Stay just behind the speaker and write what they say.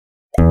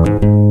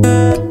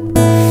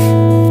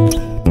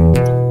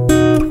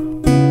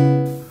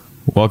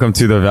Welcome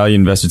to the Value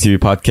Investor TV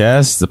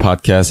podcast, the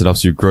podcast that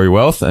helps you grow your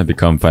wealth and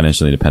become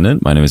financially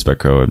independent. My name is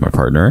Becco and my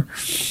partner,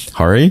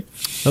 Hari.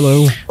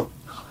 Hello.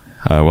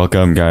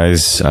 Welcome,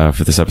 guys,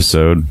 for this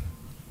episode.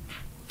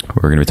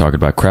 We're going to be talking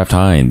about Kraft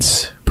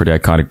Heinz, pretty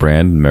iconic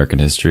brand in American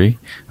history,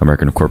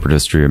 American corporate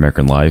history,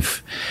 American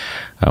life.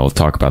 We'll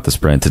talk about this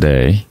brand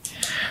today.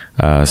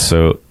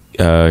 So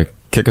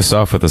kick us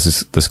off with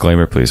this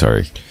disclaimer, please,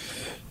 Hari.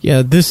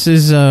 Yeah, this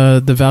is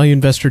the Value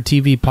Investor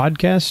TV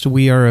podcast.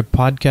 We are a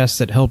podcast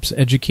that helps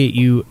educate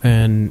you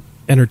and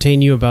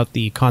entertain you about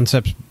the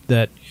concepts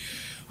that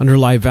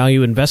underlie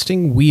value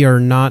investing. We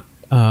are not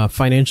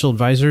financial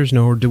advisors,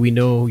 nor do we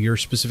know your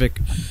specific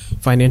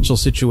financial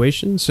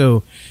situation.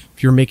 So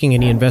if you're making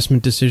any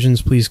investment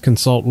decisions, please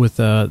consult with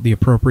the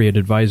appropriate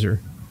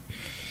advisor.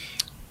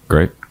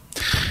 Great.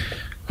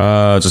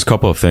 Just a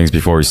couple of things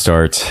before we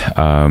start.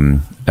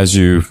 As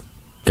you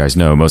guys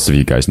know, most of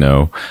you guys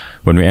know,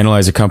 when we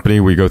analyze a company,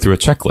 we go through a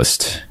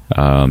checklist.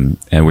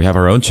 And we have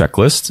our own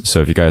checklist. So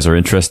if you guys are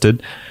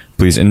interested,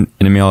 please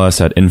email us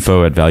at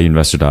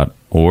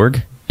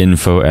info@valueinvestor.org,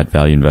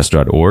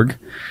 info@valueinvestor.org.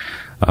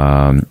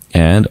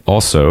 And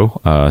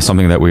also,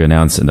 something that we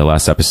announced in the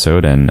last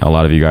episode, and a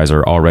lot of you guys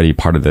are already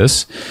part of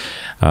this.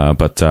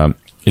 But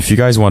if you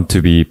guys want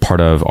to be part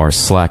of our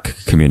Slack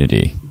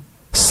community,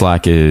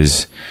 Slack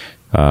is,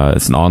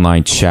 it's an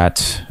online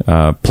chat,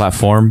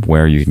 platform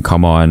where you can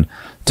come on,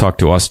 talk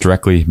to us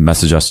directly,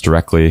 message us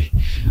directly,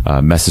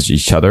 message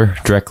each other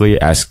directly,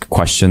 ask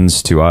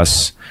questions to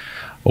us,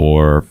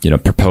 or,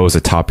 propose a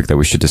topic that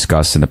we should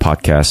discuss in the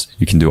podcast.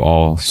 You can do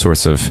all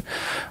sorts of,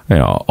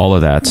 all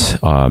of that,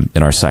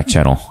 in our Slack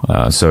channel.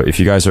 So if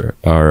you guys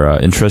are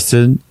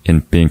interested in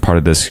being part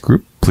of this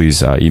group,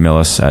 please, email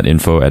us at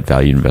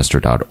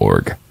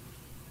info@valueinvestor.org.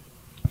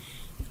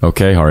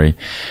 Okay, Hari,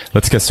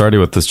 let's get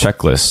started with this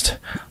checklist.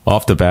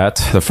 Off the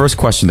bat, the first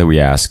question that we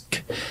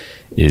ask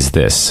is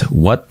this: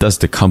 what does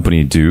the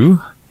company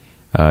do?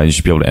 You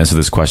should be able to answer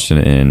this question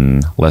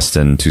in less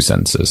than 2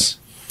 sentences.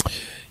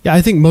 Yeah,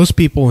 I think most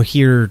people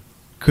here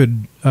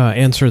could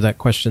answer that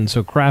question.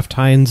 So Kraft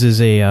Heinz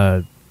is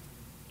a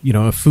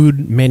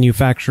food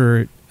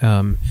manufacturer.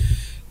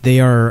 They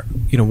are,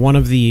 one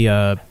of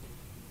the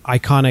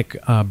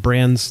iconic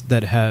brands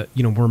that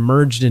were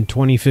merged in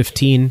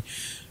 2015.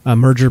 A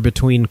merger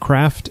between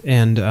Kraft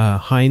and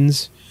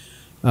Heinz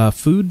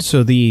food.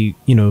 So the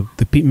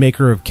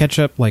maker of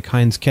ketchup, like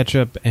Heinz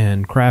ketchup,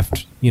 and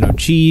Kraft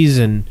cheese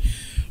and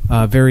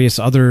various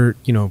other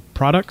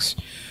products,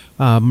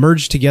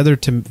 merged together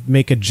to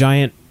make a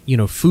giant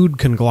food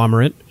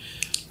conglomerate.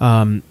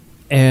 And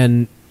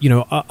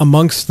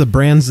amongst the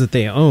brands that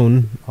they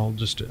own, I'll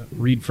just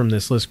read from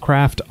this list: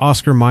 Kraft,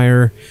 Oscar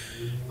Mayer,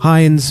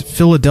 Heinz,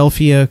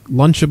 Philadelphia,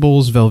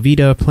 Lunchables,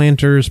 Velveeta,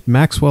 Planters,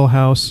 Maxwell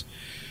House,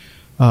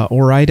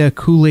 Ore-Ida,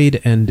 Kool-Aid,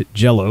 and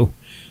Jell-O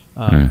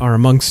are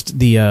amongst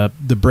the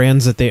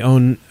brands that they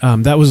own.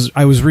 I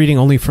was reading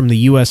only from the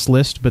U.S.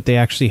 list, but they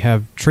actually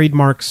have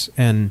trademarks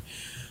and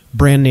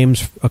brand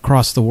names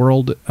across the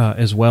world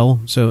as well.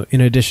 So in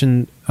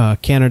addition,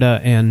 Canada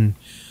and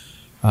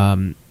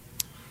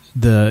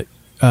the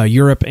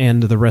Europe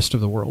and the rest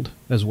of the world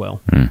as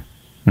well.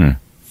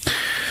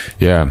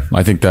 Yeah,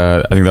 I think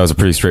that was a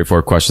pretty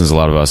straightforward question. A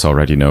lot of us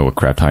already know what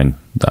Kraft Heinz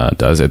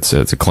does. It's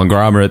a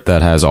conglomerate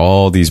that has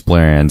all these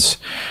brands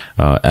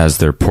as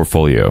their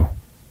portfolio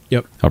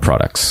of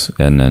products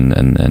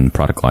and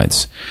product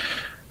lines.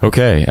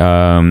 Okay,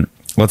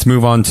 let's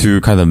move on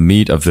to kind of the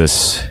meat of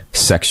this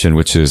section,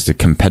 which is the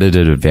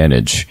competitive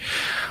advantage.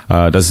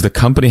 Does the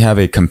company have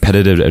a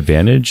competitive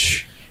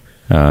advantage?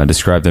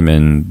 Describe them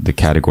in the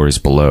categories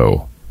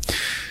below.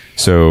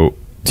 So,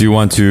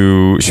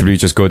 should we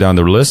just go down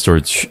the list,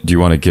 or do you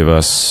want to give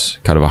us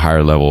kind of a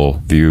higher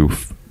level view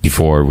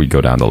before we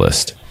go down the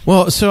list?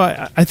 Well, so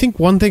I think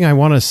one thing I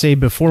want to say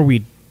before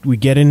we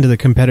get into the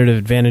competitive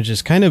advantage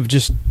is kind of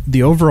just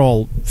the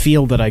overall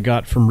feel that I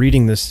got from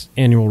reading this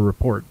annual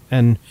report.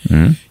 And,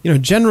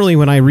 generally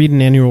when I read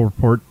an annual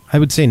report, I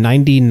would say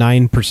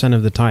 99%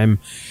 of the time,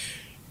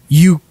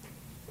 you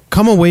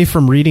come away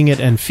from reading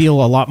it and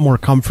feel a lot more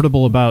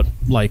comfortable about,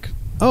 like,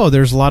 oh,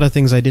 there's a lot of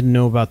things I didn't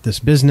know about this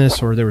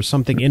business, or there was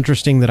something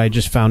interesting that I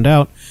just found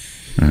out.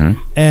 Mm-hmm.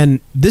 And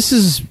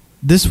this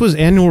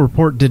annual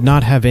report did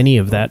not have any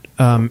of that.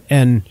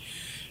 And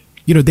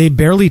they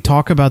barely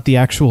talk about the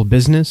actual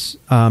business,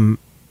 and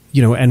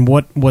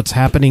what's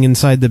happening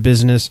inside the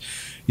business.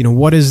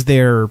 What is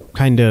their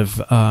kind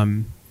of,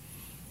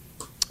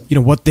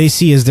 what they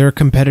see as their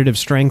competitive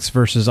strengths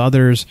versus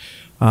others,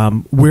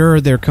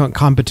 where their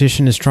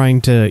competition is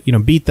trying to,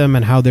 beat them,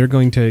 and how they're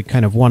going to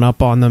kind of one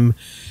up on them.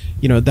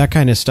 That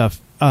kind of stuff.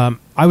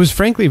 I was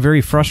frankly very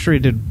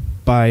frustrated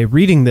by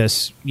reading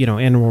this,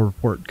 annual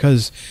report,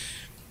 because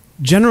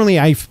generally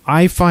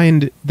I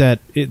find that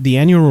the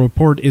annual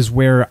report is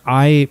where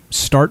I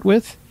start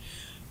with.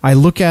 I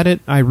look at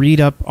it, I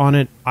read up on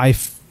it, I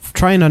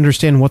try and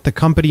understand what the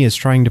company is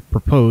trying to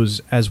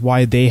propose as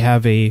why they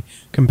have a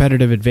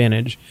competitive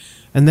advantage.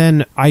 And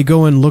then I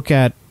go and look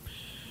at,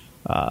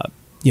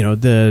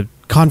 the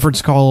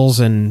conference calls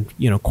and,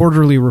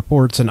 quarterly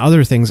reports and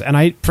other things. And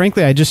I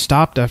just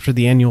stopped after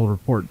the annual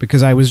report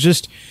because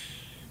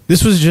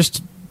this was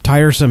just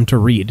tiresome to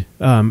read.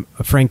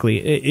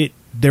 Frankly,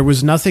 there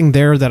was nothing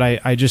there that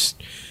I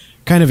just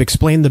kind of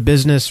explained the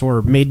business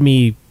or made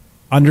me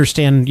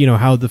understand,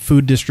 how the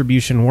food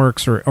distribution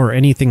works or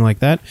anything like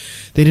that.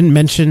 They didn't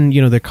mention,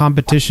 the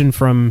competition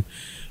from,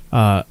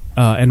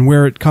 and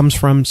where it comes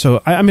from.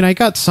 So, I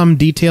got some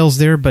details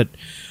there, but,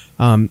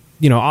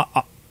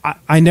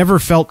 I never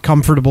felt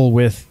comfortable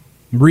with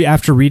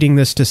after reading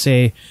this to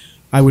say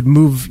I would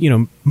move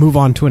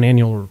on to an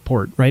annual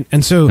report. Right.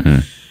 And so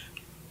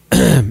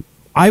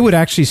I would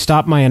actually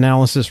stop my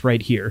analysis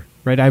right here.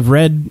 Right. I've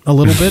read a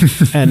little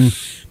bit and,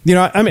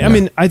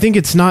 I think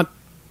it's not,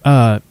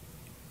 all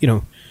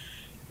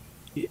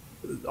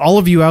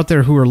of you out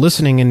there who are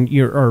listening and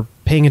are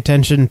paying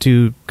attention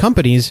to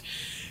companies,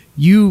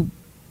 you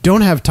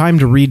don't have time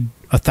to read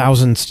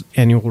 1,000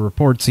 annual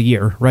reports a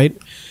year, right?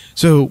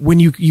 So when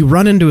you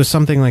run into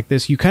something like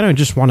this, you kind of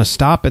just want to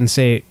stop and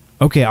say,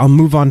 okay, I'll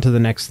move on to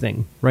the next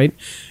thing, right?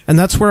 And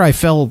that's where I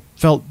felt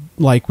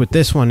like with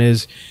this one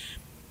is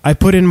I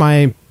put in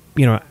my,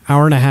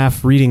 hour and a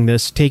half reading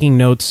this, taking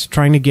notes,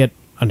 trying to get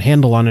a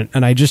handle on it,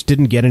 and I just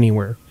didn't get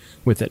anywhere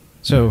with it.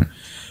 So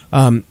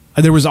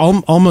there was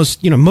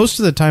almost, most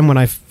of the time when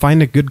I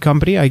find a good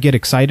company, I get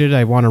excited.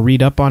 I want to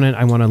read up on it.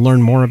 I want to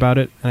learn more about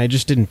it. And I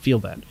just didn't feel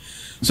that.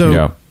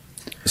 So,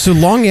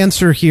 short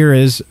answer here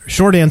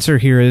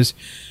is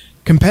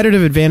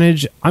competitive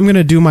advantage. I'm going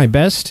to do my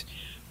best.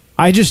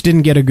 I just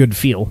didn't get a good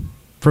feel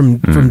from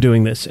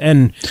doing this.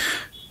 And,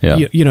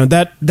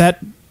 that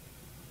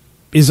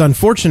is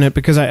unfortunate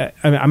because I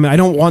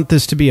don't want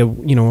this to be a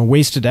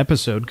wasted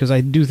episode because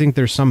I do think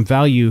there's some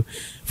value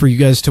for you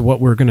guys to what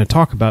we're going to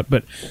talk about.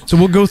 But so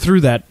we'll go through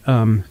that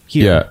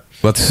here. Yeah,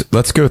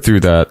 let's go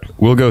through that.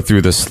 We'll go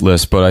through this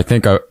list, but I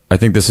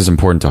think this is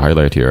important to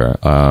highlight here.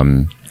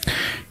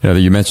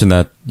 You mentioned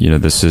that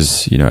this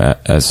is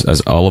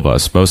as all of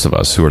us, most of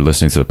us who are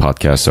listening to the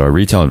podcast are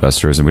retail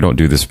investors, and we don't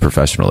do this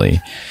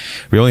professionally.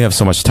 We only have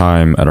so much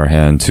time at our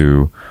hand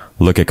to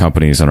look at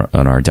companies on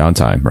our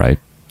downtime, right?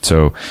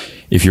 So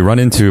if you run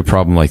into a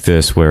problem like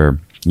this where,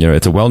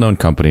 it's a well-known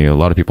company, a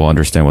lot of people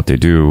understand what they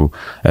do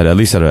at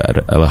least at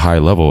a high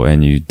level,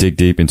 and you dig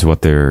deep into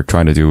what they're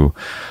trying to do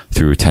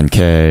through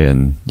 10K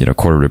and,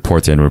 quarter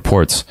reports, annual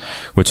reports,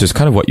 which is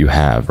kind of what you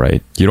have,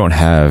 right? You don't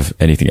have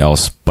anything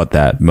else but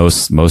that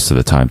most of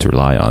the time to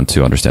rely on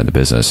to understand the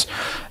business.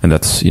 And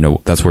that's,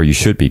 that's where you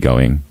should be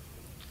going.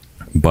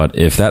 But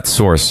if that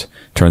source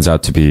turns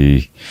out to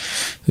be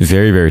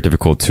very, very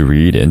difficult to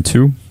read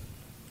into,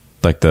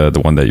 like the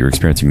one that you're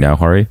experiencing now,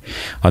 Hari,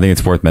 I think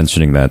it's worth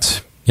mentioning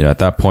that, at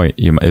that point,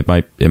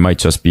 it might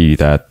just be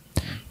that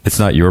it's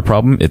not your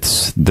problem. It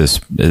is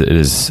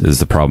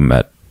the problem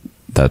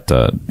it's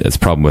a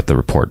problem with the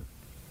report,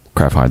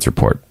 Kraft Heinz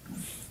report.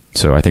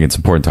 So I think it's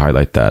important to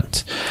highlight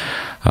that.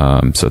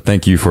 So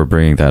thank you for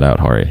bringing that out,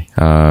 Hari.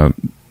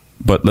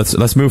 But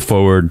let's move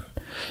forward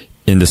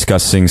in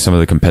discussing some of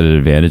the competitive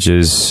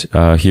advantages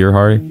here,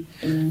 Hari.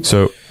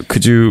 So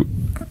could you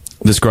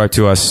describe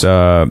to us,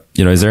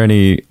 is there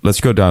any, let's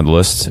go down the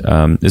list.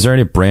 Is there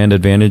any brand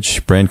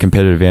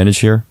competitive advantage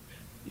here?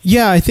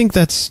 Yeah, I think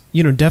that's,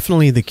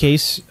 definitely the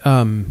case.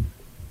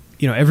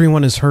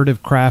 Everyone has heard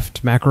of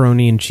Kraft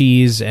macaroni and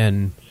cheese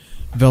and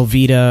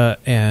Velveeta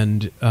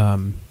and,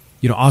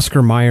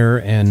 Oscar Mayer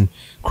and,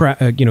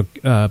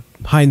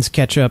 Heinz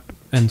ketchup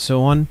and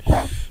so on.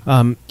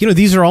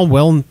 These are all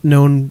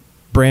well-known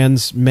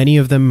brands, many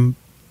of them,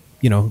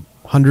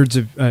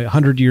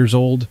 100 years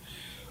old.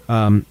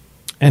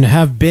 And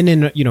have been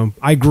in,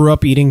 I grew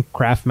up eating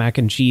Kraft mac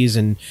and cheese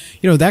and,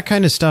 that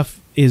kind of stuff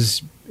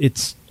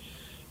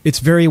it's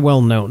very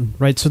well known,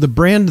 right? So the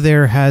brand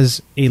there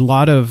has a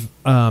lot of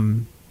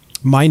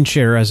mind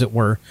share, as it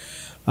were.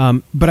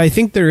 But I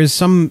think there is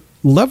some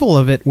level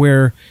of it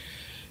where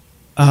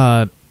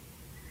that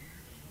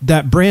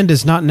brand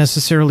is not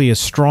necessarily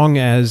as strong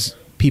as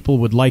people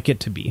would like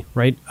it to be,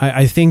 right?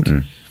 I think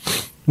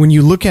when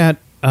you look at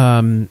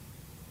the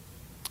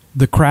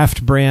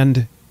Kraft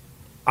brand,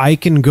 I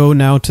can go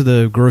now to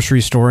the grocery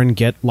store and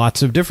get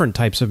lots of different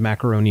types of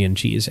macaroni and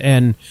cheese.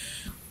 And,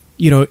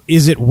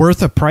 is it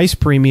worth a price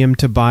premium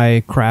to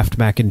buy Kraft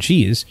mac and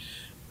cheese?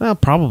 Well,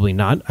 probably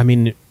not. I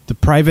mean, the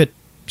private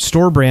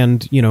store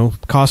brand,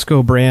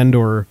 Costco brand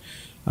or,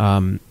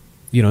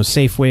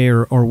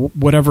 Safeway or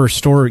whatever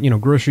store,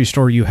 grocery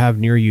store you have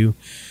near you,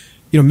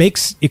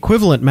 makes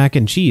equivalent mac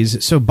and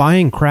cheese. So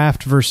buying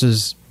Kraft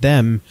versus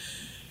them,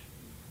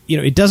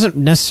 it doesn't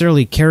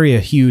necessarily carry a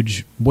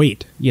huge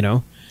weight, Yeah.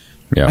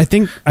 I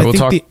think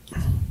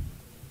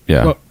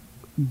Well,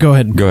 go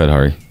ahead. Go ahead,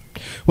 Hari.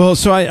 Well,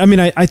 so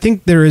I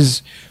think there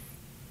is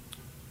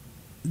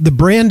the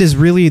brand is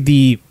really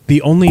the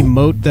only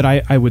moat that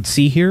I would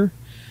see here.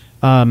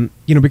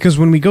 Because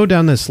when we go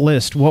down this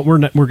list, what we're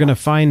going to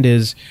find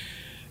is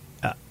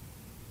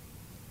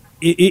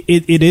it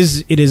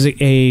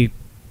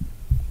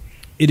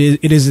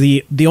it is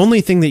the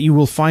only thing that you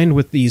will find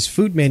with these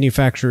food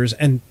manufacturers,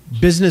 and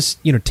business,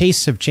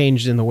 tastes have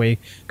changed in the way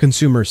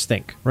consumers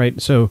think, right?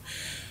 So,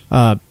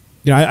 I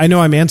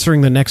know I'm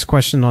answering the next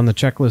question on the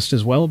checklist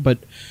as well, but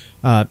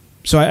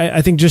so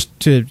I think just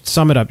to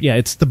sum it up,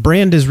 it's the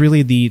brand is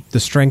really the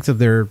strength of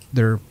their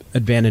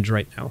advantage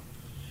right now.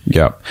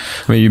 Yeah,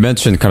 I mean, you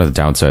mentioned kind of the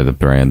downside of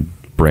the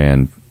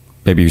brand.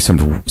 Maybe some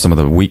of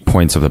the weak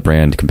points of the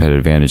brand competitive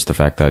advantage, the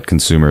fact that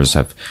consumers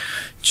have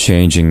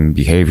changing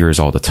behaviors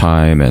all the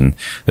time, and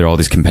there are all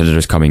these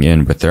competitors coming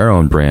in with their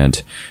own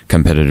brand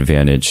competitive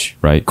advantage,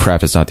 right?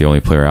 Kraft is not the only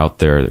player out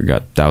there. They've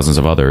got thousands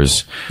of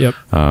others. Yep.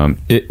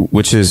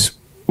 Which is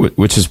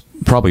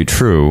probably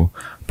true,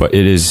 but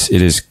it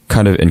is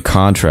kind of in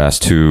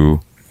contrast to,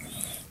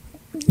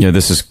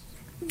 this is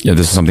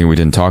something we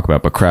didn't talk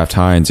about, but Kraft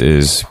Heinz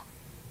is,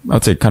 I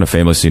would say, kind of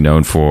famously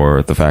known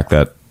for the fact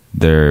that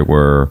they're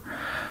one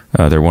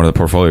of the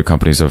portfolio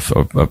companies of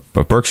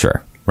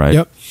Berkshire, right?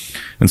 Yep.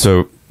 And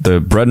so the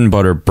bread and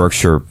butter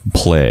Berkshire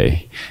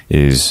play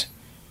is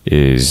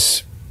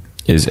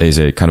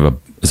a kind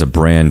of a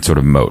brand sort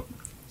of moat,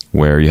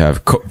 where you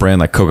have brand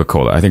like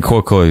Coca-Cola. I think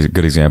Coca-Cola is a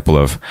good example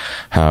of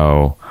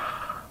how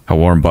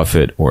Warren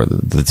Buffett or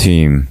the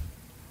team,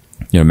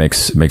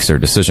 makes their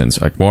decisions.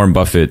 Like Warren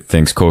Buffett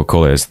thinks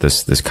Coca-Cola is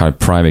this kind of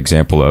prime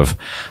example of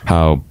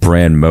how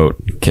brand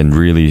moat can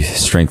really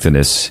strengthen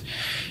its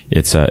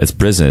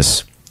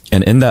business.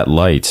 And in that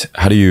light,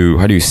 how do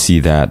you see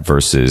that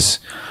versus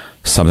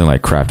something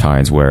like Kraft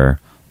Heinz, where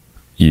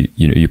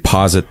you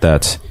posit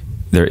that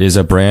there is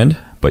a brand,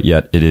 but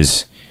yet it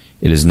is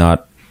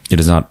not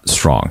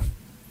strong?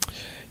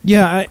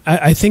 Yeah,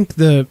 I think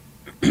the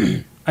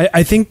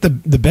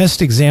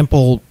best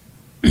example,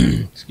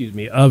 excuse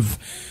me, of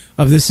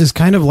this is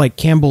kind of like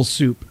Campbell's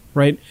soup,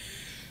 right?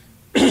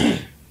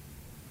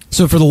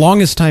 So for the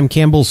longest time,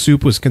 Campbell's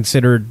soup was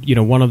considered,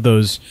 one of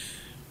those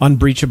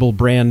unbreachable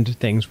brand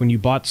things. When you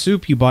bought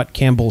soup, you bought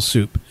Campbell's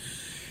soup.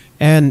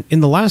 And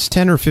in the last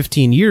 10 or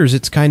 15 years,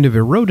 it's kind of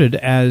eroded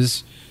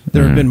as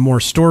there have been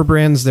more store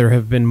brands. There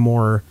have been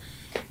more,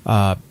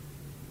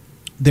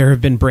 there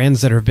have been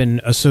brands that have been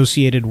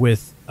associated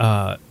with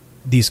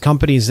these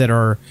companies that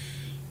are,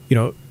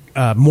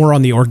 more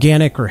on the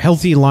organic or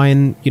healthy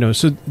line,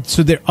 so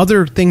there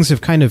other things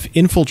have kind of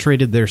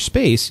infiltrated their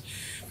space.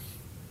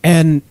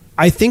 And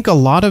I think a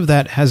lot of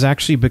that has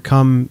actually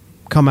come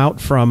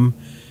out from,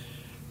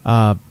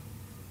 so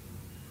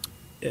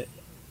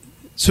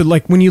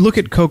like when you look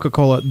at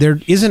Coca-Cola, there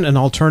isn't an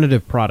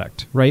alternative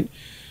product, right?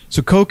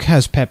 So Coke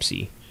has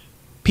Pepsi.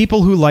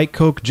 People who like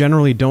Coke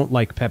generally don't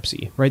like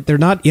Pepsi, right? They're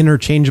not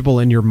interchangeable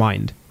in your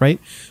mind, right?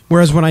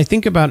 Whereas when I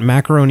think about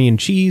macaroni and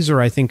cheese, or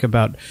I think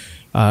about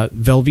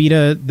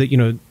Velveeta,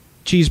 the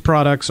cheese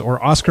products,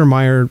 or Oscar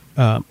Mayer,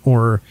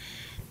 or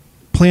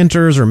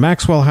Planters, or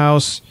Maxwell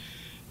House,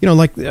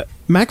 like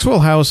Maxwell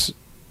House,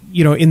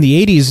 in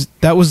the 80s,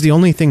 that was the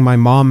only thing my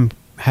mom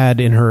had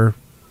in her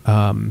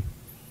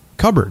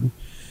cupboard.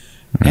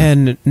 Mm-hmm.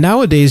 And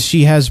nowadays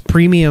she has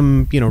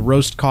premium,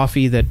 roast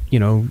coffee that,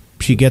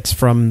 she gets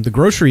from the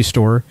grocery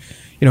store,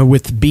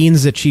 with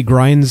beans that she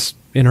grinds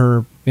in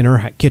her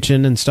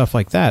kitchen and stuff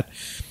like that.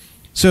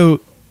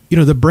 So,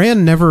 the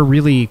brand never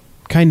really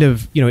kind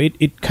of,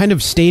 it kind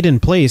of stayed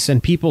in place,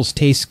 and people's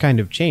tastes kind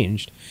of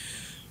changed.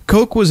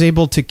 Coke was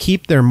able to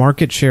keep their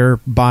market share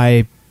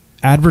by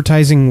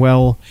advertising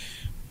well.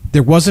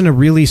 There wasn't a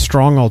really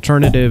strong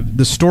alternative.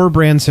 The store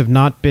brands have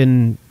not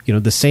been,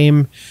 the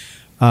same.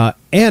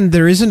 And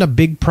there isn't a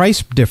big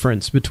price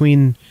difference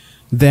between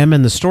them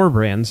and the store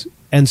brands.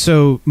 And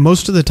so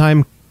most of the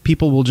time,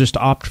 people will just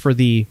opt for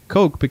the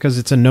Coke because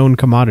it's a known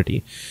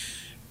commodity.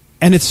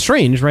 And it's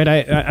strange, right?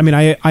 I mean,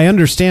 I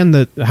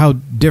understand how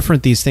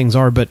different these things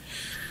are, but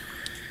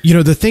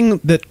the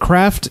thing that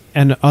Kraft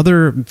and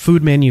other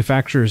food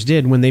manufacturers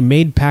did when they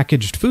made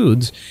packaged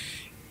foods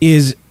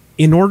is,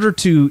 in order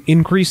to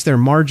increase their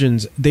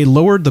margins, they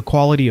lowered the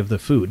quality of the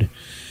food,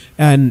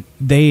 and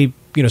they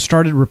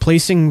started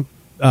replacing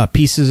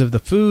pieces of the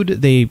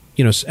food. They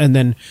and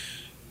then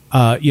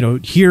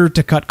here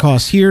to cut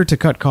costs, here to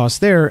cut costs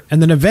there,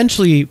 and then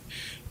eventually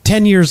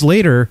 10 years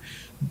later,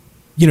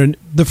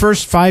 the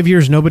first 5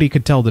 years nobody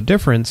could tell the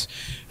difference,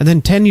 and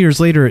then 10 years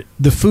later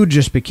the food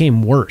just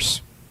became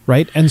worse,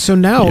 right? And so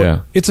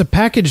now it's a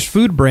packaged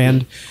food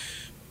brand,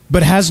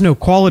 but has no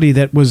quality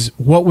that was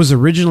what was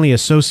originally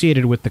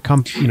associated with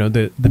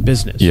the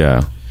business.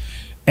 Yeah,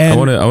 and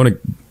I want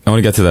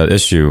to get to that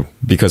issue,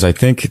 because I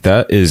think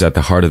that is at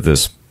the heart of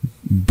this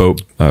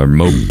moat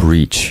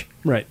breach,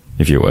 right?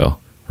 If you will,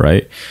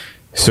 right?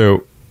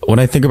 So when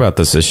I think about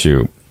this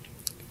issue,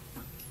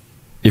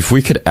 if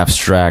we could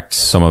abstract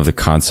some of the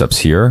concepts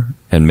here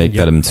and make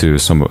that into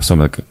some of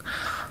the,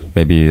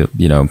 maybe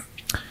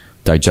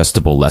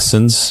digestible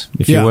lessons,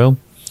 if you will,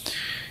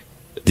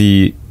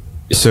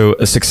 so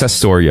a success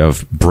story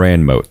of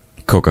brand moat,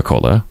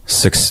 Coca-Cola,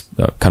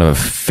 kind of a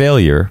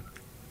failure.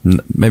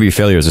 Maybe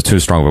failure is too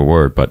strong of a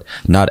word, but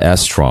not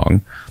as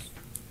strong.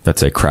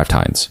 Let's say Kraft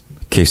Heinz,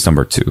 case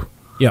number 2.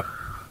 Yep.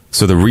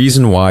 So the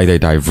reason why they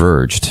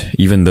diverged,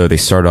 even though they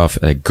started off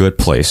at a good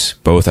place,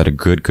 both at a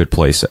good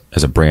place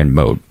as a brand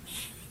mode,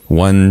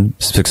 one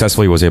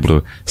successfully was able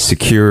to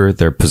secure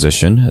their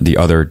position, the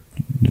other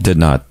did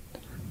not,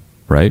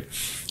 right?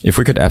 If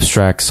we could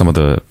abstract some of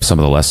the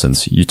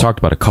lessons, you talked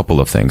about a couple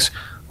of things.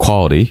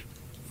 Quality,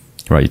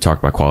 right? You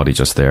talked about quality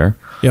just there.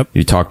 Yep.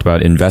 You talked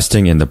about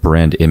investing in the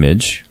brand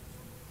image,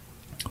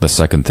 the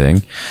second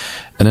thing.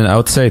 And then I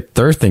would say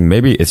third thing,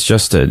 maybe it's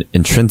just an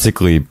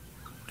intrinsically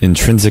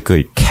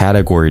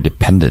category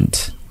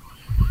dependent,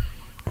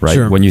 right?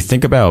 Sure. When you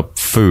think about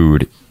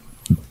food,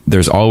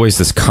 there's always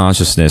this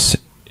consciousness,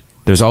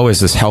 there's always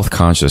this health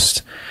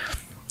conscious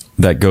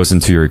that goes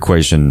into your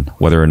equation,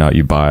 whether or not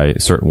you buy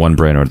one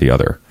brand or the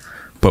other.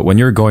 But when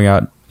you're going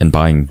out and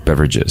buying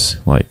beverages,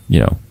 like,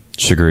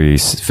 sugary,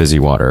 fizzy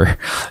water,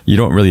 you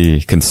don't really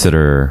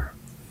consider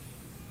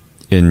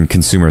in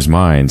consumers'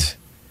 mind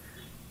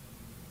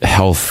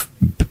health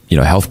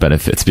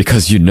benefits,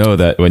 because you know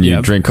that when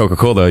you drink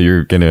Coca-Cola,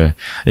 you're gonna,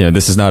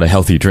 this is not a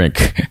healthy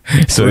drink.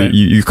 So right.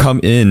 you come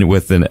in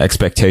with an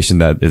expectation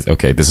that is,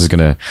 okay, this is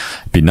gonna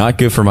be not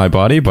good for my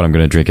body, but I'm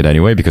gonna drink it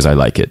anyway because I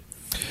like it.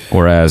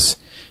 Whereas,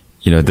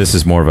 this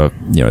is more of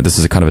a, this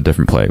is a kind of a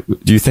different play.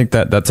 Do you think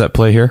that that's at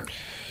play here?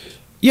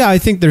 Yeah, I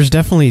think there's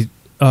definitely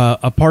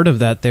a part of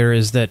that.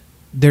 The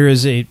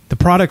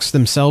products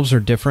themselves are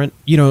different.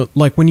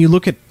 Like when you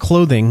look at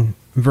clothing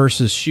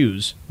versus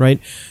shoes, right?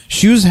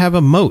 Shoes have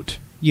a moat,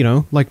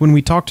 like when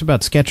we talked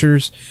about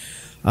Skechers,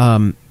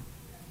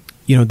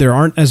 there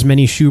aren't as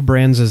many shoe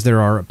brands as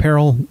there are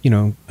apparel,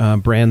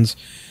 brands.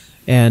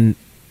 And,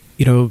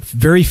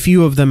 very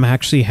few of them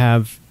actually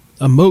have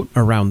a moat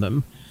around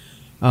them.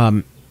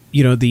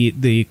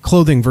 The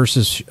clothing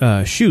versus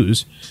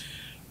shoes,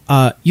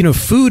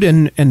 food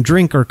and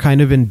drink are kind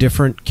of in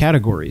different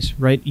categories,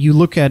 right? You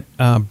look at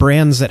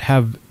brands that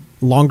have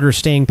longer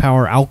staying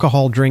power.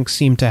 Alcohol drinks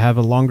seem to have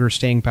a longer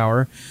staying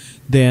power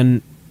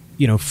than,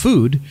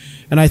 food.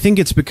 And I think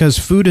it's because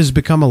food has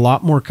become a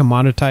lot more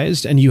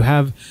commoditized, and you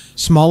have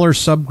smaller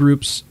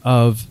subgroups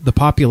of the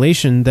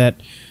population that,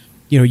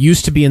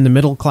 used to be in the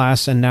middle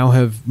class and now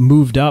have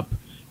moved up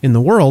in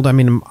the world. I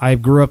mean, I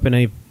grew up in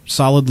a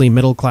solidly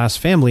middle class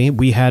family.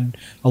 We had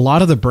a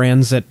lot of the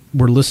brands that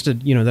were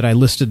listed, that I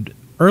listed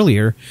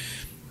earlier.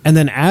 And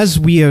then as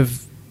we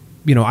have,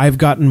 I've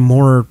gotten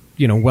more,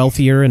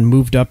 wealthier and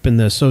moved up in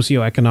the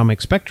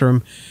socioeconomic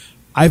spectrum,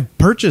 I've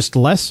purchased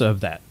less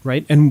of that,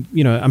 right? And,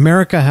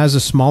 America has a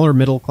smaller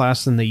middle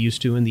class than they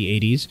used to in the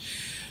 80s.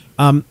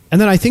 And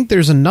then I think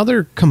there's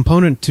another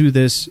component to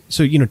this.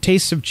 So,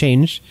 tastes have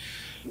changed,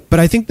 but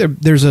I think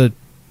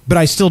but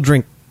I still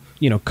drink,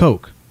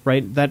 Coke,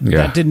 right? That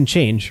didn't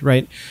change,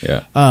 right?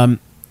 Yeah.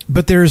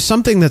 But there's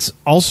something that's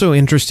also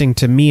interesting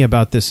to me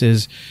about this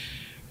is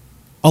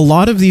a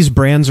lot of these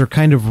brands are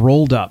kind of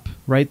rolled up,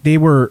 right? They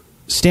were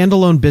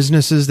standalone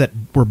businesses that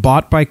were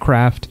bought by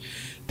Kraft.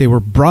 They were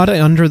brought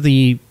under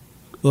the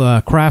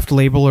Kraft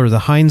label or the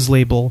Heinz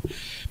label.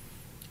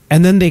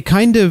 And then they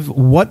kind of,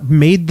 what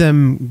made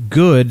them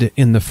good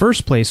in the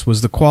first place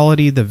was the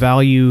quality, the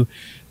value,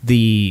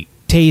 the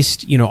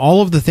taste,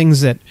 all of the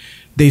things that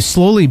they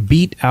slowly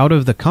beat out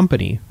of the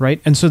company,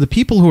 right? And so the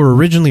people who were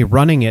originally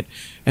running it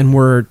and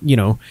were,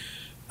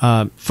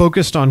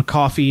 focused on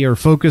coffee or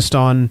focused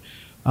on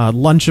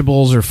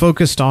Lunchables or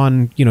focused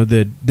on,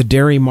 the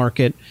dairy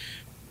market,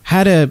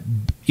 had a,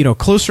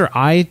 closer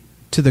eye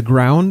to the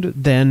ground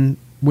than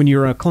when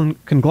you're a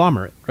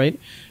conglomerate, right?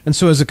 And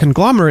so as a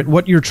conglomerate,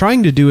 what you're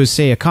trying to do is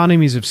say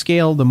economies of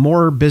scale. The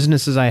more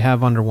businesses I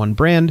have under one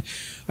brand,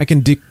 I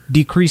can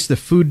decrease the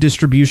food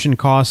distribution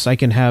costs. I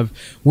can have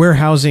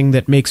warehousing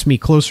that makes me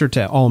closer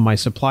to all my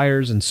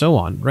suppliers and so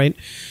on, right?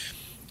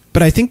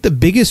 But I think the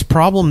biggest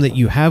problem that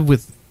you have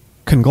with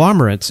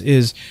conglomerates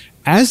is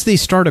as they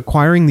start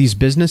acquiring these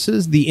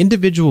businesses, the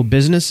individual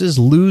businesses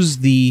lose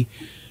the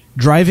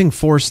driving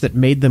force that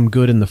made them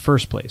good in the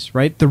first place,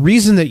 right? The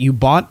reason that you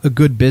bought a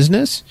good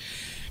business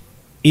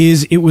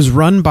is it was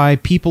run by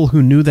people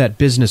who knew that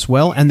business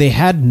well, and they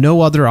had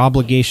no other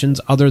obligations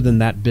other than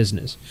that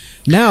business.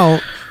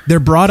 Now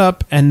they're brought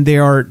up and they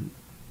are,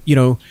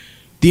 the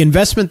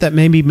investment that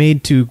may be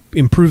made to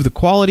improve the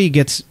quality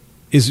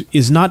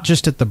is not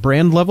just at the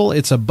brand level,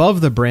 it's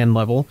above the brand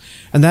level.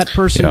 And that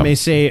person may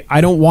say, I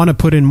don't want to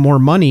put in more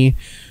money.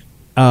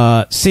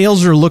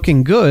 Sales are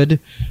looking good.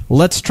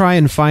 Let's try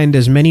and find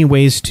as many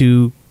ways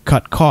to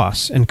cut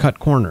costs and cut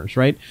corners,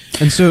 right?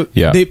 And so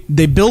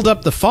they build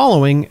up the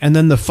following, and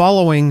then the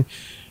following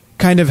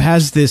kind of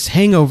has this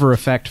hangover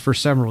effect for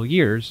several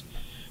years,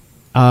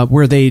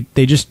 where they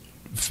just,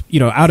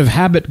 out of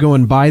habit go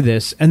and buy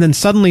this, and then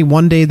suddenly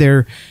one day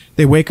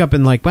they wake up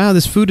and like, wow,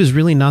 this food is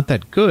really not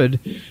that good,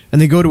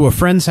 and they go to a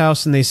friend's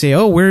house and they say,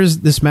 oh, where's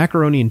this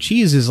macaroni and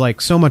cheese is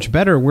like so much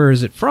better? Where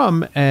is it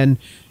from? And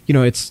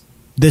it's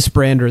this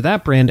brand or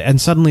that brand, and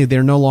suddenly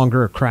they're no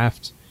longer a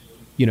Kraft,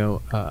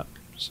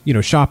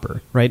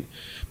 shopper, right?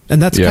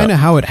 And that's kind of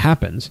how it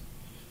happens.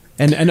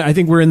 And I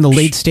think we're in the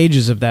late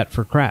stages of that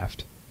for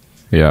Kraft.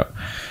 Yeah.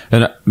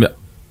 And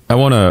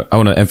want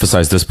to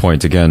emphasize this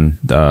point again.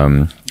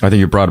 I think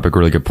you brought up a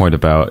really good point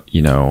about,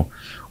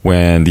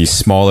 when these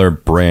smaller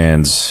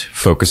brands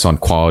focus on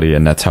quality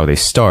and that's how they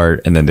start,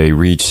 and then they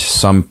reach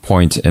some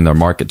point in their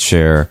market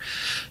share,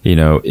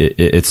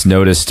 it's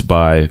noticed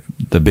by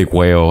the big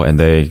whale and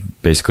they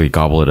basically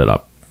gobble it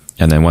up.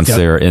 And then once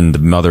they're in the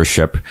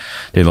mothership,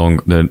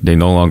 they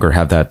no longer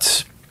have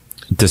that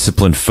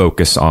disciplined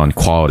focus on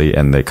quality,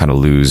 and they kind of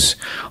lose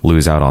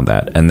out on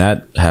that. And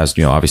that has,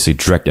 obviously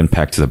direct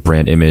impact to the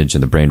brand image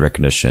and the brand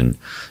recognition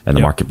and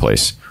the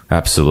marketplace.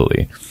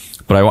 Absolutely.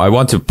 But I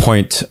want to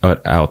point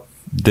out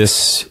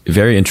this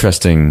very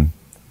interesting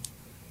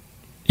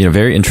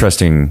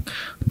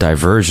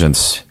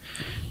divergence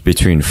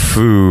between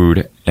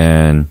food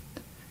and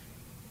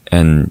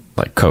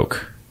like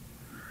Coke,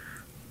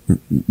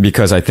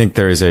 because I think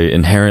there is a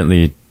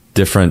inherently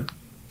different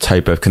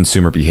type of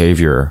consumer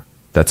behavior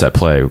that's at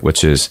play,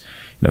 which is,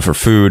 for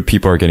food,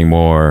 people are getting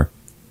more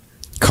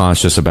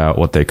conscious about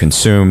what they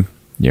consume,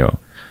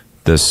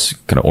 this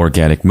kind of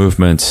organic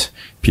movement.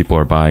 People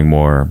are buying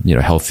more,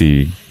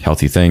 healthy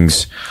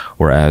things,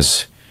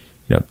 whereas,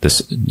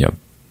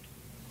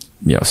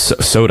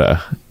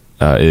 soda,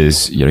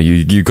 is,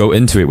 you go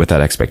into it with that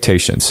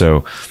expectation.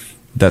 So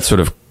that sort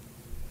of,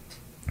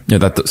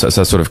 that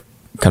sort of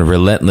kind of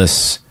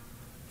relentless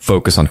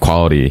focus on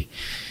quality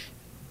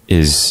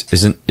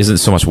isn't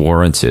so much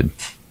warranted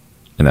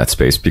in that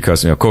space,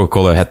 because,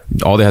 Coca-Cola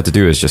all they had to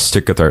do is just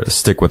stick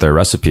with their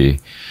recipe,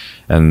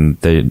 and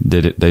they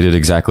did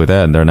exactly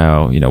that, and they're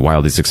now,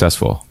 wildly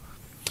successful.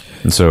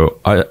 And so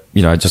I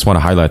just want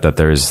to highlight that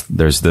there's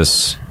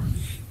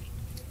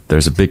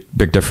a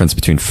big difference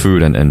between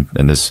food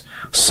and this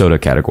soda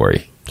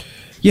category.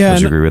 Yeah.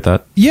 Would you agree with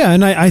that? Yeah.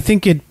 And I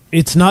think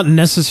it's not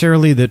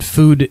necessarily that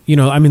food,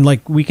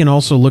 like we can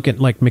also look at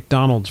like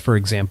McDonald's, for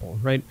example,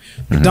 right?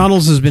 Mm-hmm.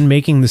 McDonald's has been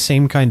making the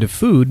same kind of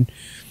food,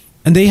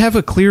 and they have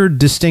a clear,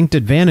 distinct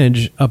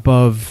advantage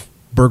above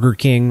Burger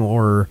King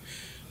or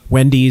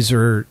Wendy's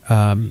or,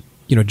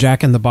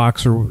 Jack in the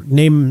Box, or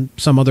name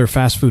some other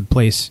fast food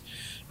place,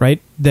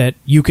 right? That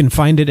you can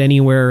find it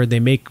anywhere. They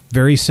make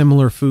very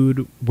similar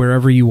food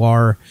wherever you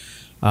are.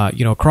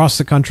 Across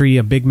the country,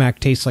 a Big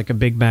Mac tastes like a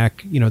Big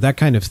Mac, that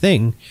kind of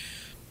thing.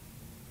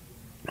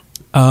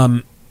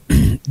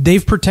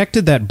 They've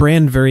protected that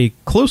brand very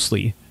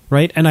closely,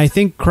 right? And I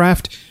think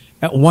Kraft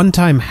at one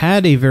time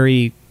had a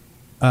very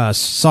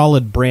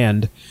solid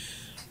brand.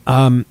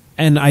 And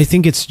I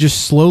think it's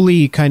just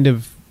slowly kind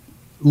of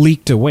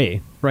leaked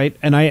away, right?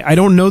 And I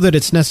don't know that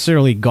it's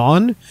necessarily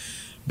gone,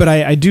 but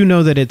I do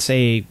know that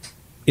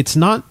it's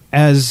not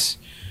as,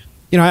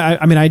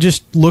 I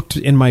just looked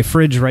in my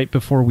fridge right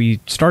before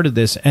we started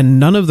this, and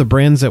none of the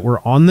brands that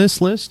were on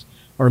this list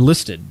are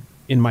listed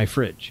in my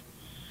fridge.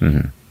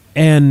 Mm-hmm.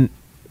 And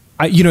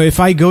if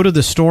I go to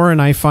the store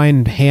and I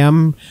find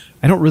ham,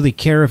 I don't really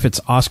care if it's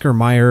Oscar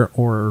Mayer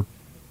or,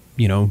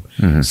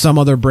 some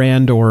other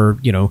brand or,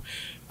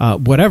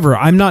 whatever.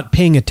 I'm not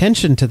paying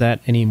attention to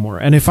that anymore.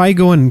 And if I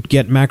go and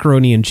get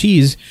macaroni and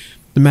cheese,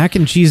 the mac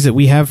and cheese that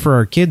we have for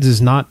our kids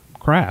is not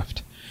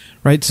Kraft,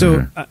 right?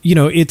 So, a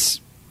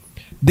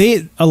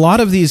lot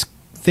of these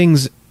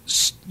things,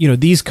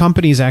 these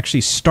companies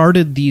actually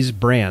started these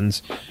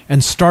brands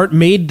and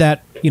made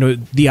that,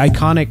 the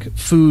iconic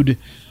food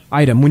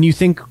item. When you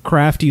think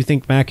Kraft, you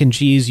think mac and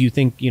cheese, you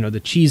think,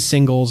 the cheese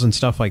singles and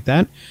stuff like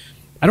that.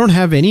 I don't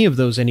have any of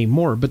those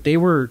anymore, but they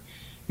were,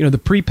 the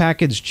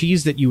prepackaged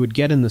cheese that you would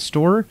get in the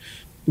store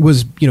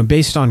was,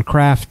 based on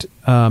Kraft.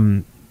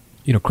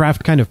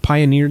 Kraft kind of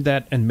pioneered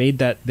that and made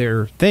that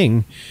their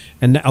thing,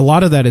 and a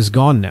lot of that is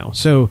gone now.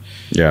 So,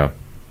 yeah.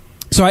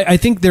 So I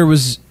think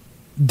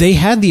they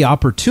had the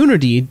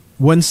opportunity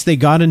once they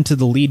got into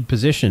the lead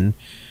position,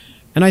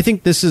 and I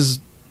think this is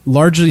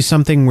largely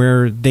something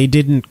where they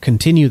didn't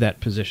continue that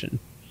position.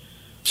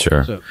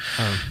 Sure. So,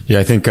 yeah,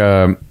 I think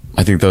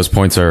those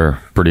points are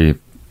really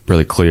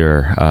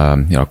clear.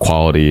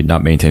 Quality,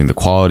 not maintaining the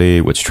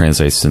quality, which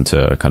translates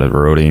into kind of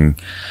eroding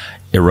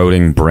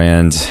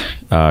brand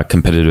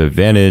competitive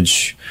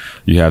advantage.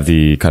 You have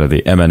the kind of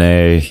the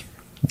M&A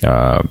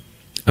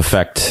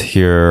effect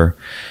here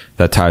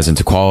that ties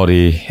into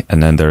quality,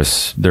 and then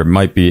there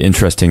might be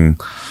interesting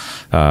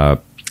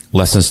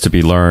lessons to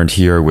be learned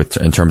here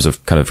in terms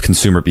of kind of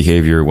consumer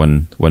behavior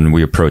when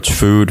we approach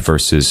food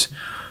versus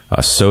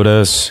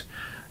sodas.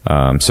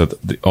 So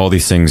all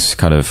these things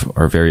kind of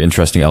are very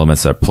interesting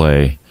elements that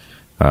play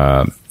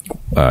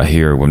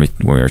here when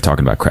we are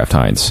talking about Kraft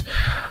Heinz.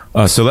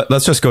 So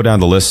let's just go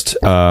down the list.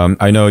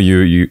 I know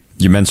you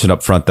mentioned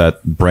up front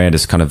that brand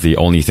is kind of the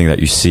only thing that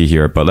you see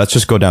here, but let's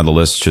just go down the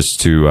list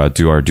just to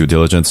do our due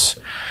diligence.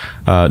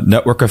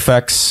 Network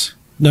effects.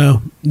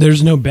 No,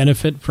 there's no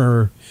benefit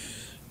for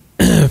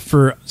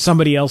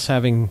somebody else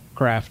having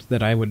Kraft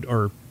that I would,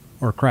 or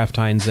Kraft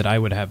Heinz that I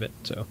would have it.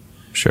 So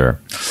sure.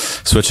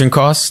 Switching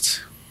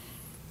costs.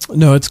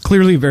 No, it's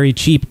clearly very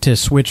cheap to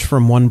switch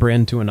from one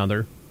brand to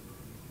another.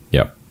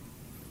 Yep.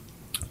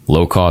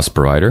 Low cost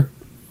provider.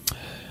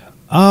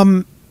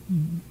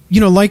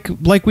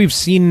 like we've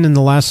seen in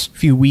the last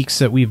few weeks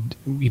that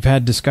we've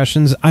had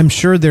discussions, I'm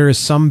sure there is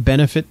some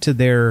benefit to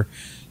their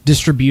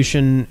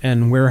distribution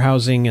and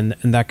warehousing and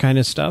that kind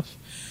of stuff.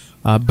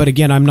 But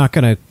again, I'm not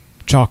going to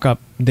chalk up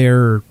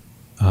their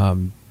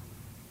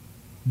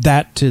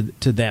that to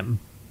them.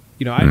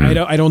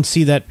 I don't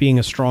see that being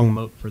a strong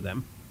moat for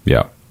them.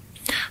 Yeah.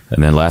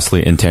 And then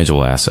lastly,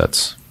 intangible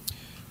assets.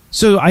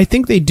 So I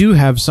think they do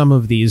have some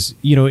of these,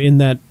 in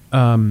that,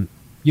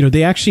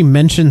 they actually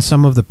mention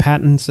some of the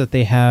patents that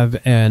they have,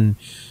 and,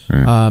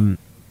 they're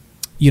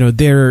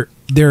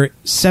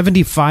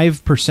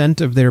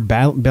 75% of their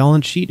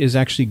balance sheet is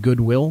actually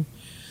goodwill.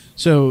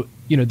 So,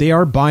 they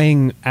are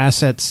buying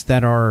assets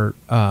that are,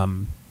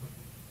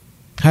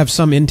 have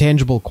some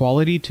intangible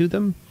quality to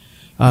them.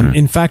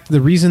 In fact,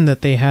 the reason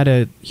that they had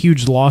a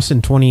huge loss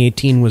in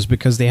 2018 was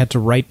because they had to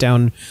write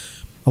down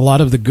a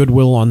lot of the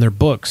goodwill on their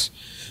books.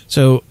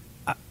 So,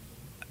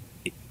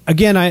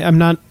 again, I'm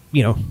not,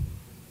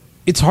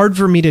 it's hard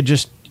for me to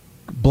just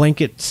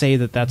blanket say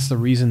that that's the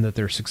reason that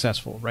they're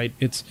successful, right?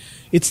 It's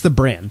the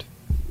brand,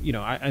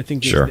 I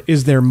think sure.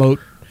 is their moat.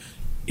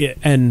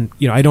 And,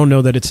 I don't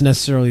know that it's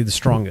necessarily the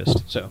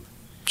strongest. So,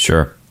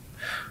 sure.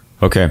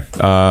 Okay.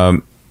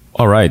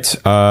 All right.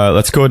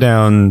 Let's go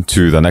down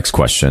to the next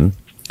question.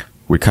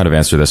 We kind of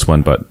answered this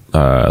one, but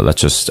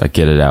let's just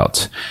get it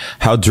out.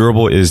 How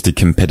durable is the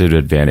competitive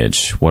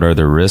advantage? What are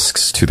the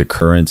risks to the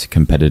current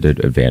competitive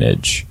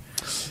advantage?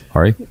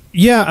 Ari?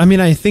 Yeah,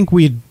 I think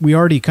we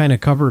already kind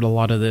of covered a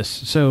lot of this.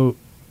 So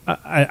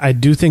I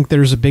do think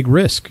there's a big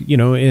risk,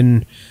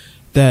 in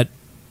that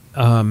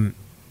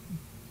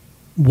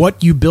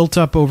what you built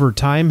up over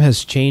time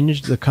has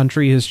changed. The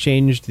country has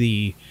changed.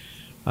 The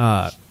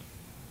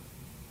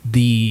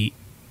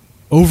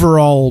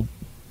overall,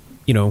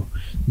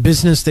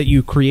 business that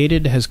you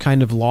created has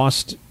kind of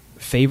lost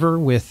favor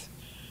with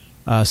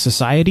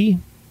society.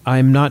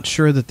 I'm not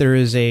sure that there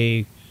is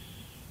a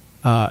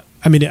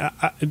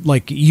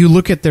like you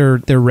look at their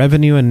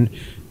revenue, and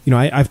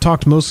I've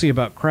talked mostly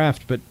about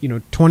Kraft, but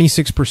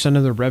 26%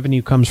 of their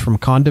revenue comes from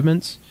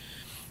condiments,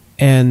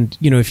 and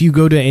if you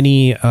go to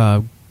any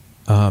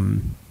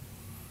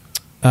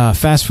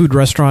fast food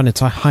restaurant,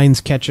 it's a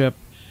Heinz ketchup.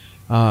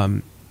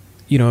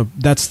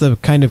 That's the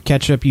kind of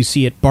ketchup you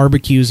see at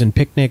barbecues and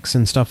picnics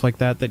and stuff like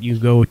that you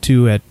go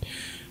to at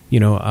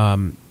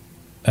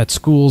at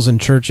schools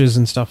and churches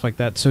and stuff like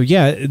that. So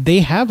yeah, they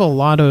have a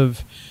lot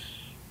of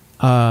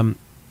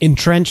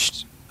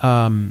entrenched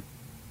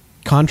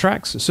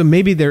contracts. So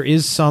maybe there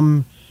is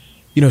some,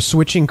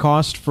 switching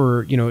cost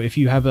for, if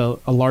you have a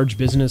large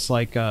business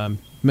like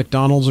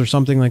McDonald's or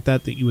something like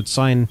that you would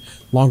sign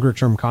longer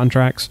term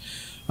contracts.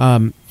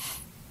 But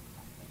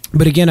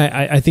again,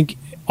 I think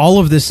all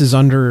of this is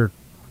under,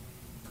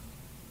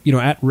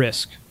 at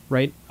risk,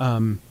 right?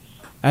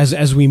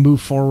 As we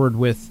move forward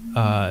with,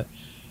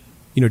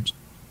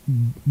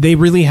 they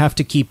really have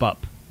to keep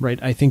up, right?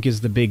 I think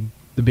is the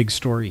big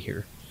story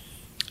here.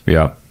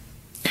 Yeah.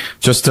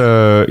 Just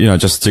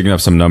just digging up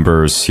some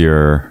numbers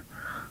here,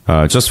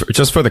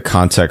 just for the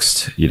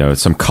context,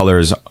 some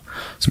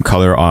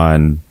color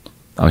on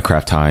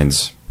Kraft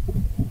Heinz.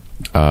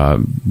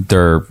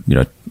 Their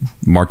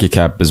market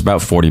cap is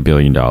about $40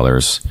 billion,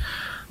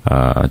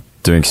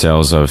 doing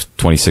sales of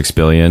 $26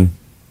 billion.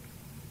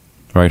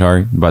 Right,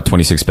 Hari? About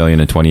 $26 billion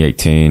in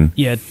 2018.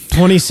 Yeah,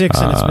 26,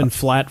 and it's been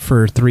flat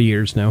for 3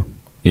 years now.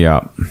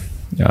 Yeah.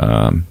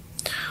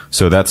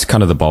 So that's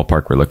kind of the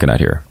ballpark we're looking at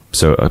here.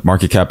 So a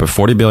market cap of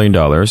 $40 billion,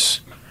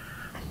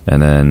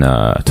 and then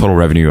total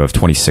revenue of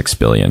 $26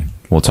 billion.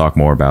 We'll talk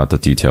more about the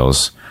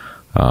details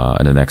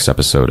in the next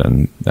episode,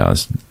 and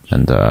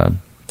a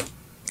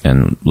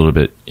little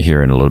bit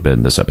here and a little bit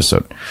in this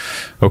episode.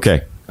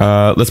 Okay,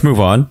 let's move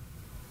on.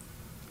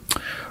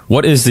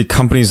 What is the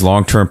company's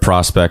long-term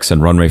prospects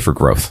and runway for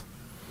growth?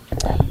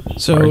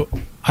 So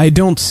I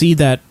don't see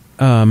that.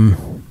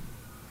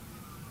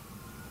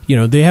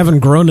 They haven't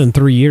grown in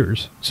 3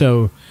 years.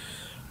 So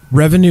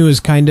revenue is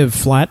kind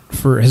of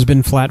has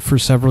been flat for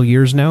several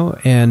years now,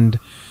 and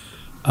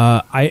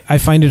I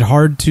find it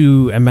hard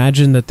to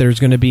imagine that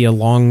there's going to be a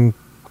long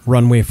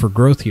runway for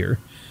growth here.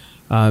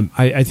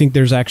 I think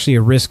there's actually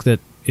a risk that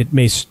it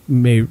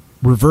may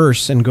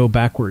reverse and go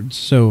backwards.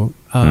 So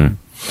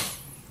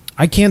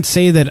I can't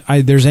say that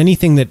there's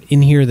anything that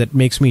in here that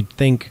makes me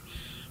think,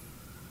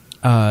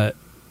 that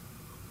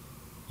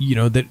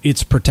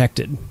it's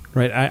protected,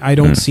 right? I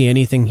don't see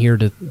anything here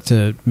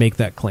to make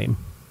that claim.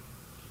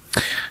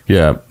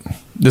 Yeah,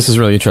 this is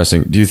really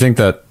interesting. Do you think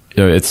that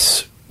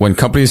it's when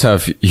companies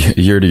have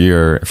year to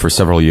year for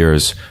several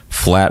years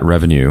flat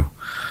revenue,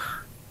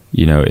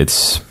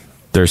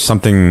 there's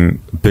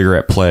something bigger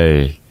at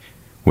play,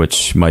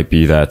 which might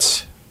be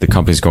that the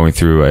company's going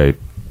through a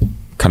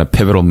kind of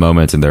pivotal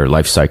moment in their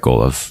life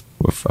cycle of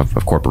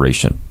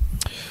corporation?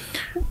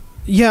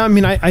 Yeah,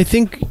 I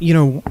think,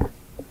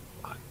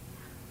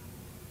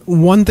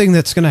 one thing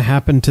that's going to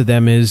happen to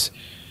them is,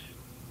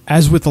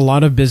 as with a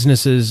lot of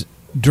businesses,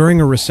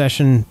 during a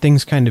recession,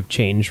 things kind of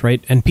change,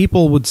 right? And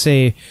people would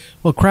say,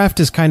 well, Kraft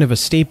is kind of a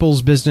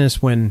staples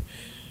business when,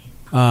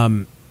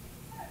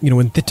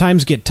 when the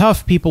times get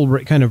tough, people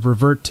kind of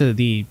revert to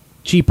the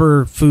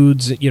cheaper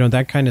foods,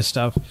 that kind of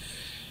stuff.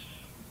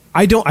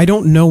 I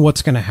don't know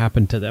what's going to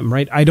happen to them,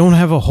 right? I don't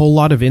have a whole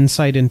lot of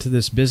insight into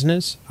this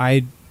business.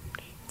 I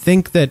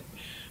think that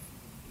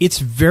it's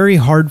very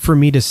hard for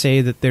me to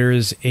say that there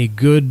is a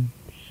good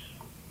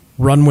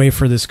runway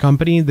for this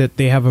company, that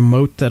they have a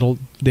moat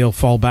they'll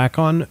fall back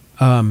on.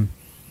 And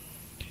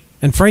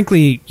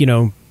frankly,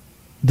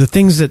 the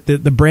things that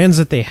the brands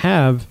that they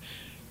have,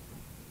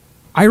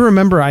 I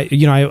remember I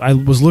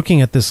was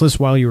looking at this list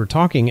while you were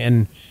talking,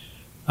 and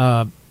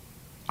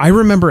I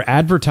remember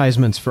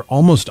advertisements for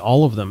almost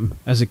all of them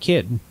as a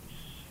kid,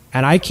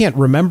 and I can't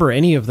remember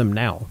any of them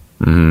now.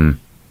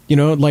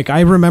 Mm-hmm. I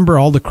remember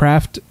all the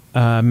Kraft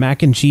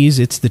mac and cheese.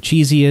 It's the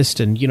cheesiest,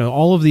 and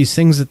all of these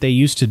things that they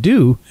used to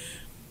do,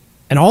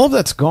 and all of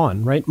that's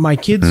gone. Right? My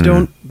kids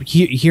don't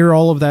hear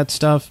all of that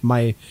stuff.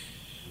 I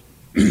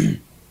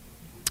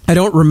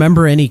don't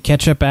remember any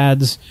ketchup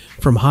ads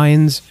from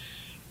Heinz.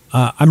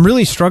 I'm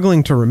really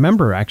struggling to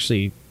remember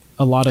actually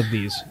a lot of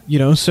these.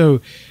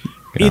 So.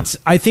 Yeah.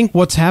 I think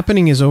what's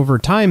happening is over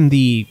time,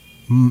 the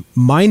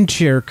mind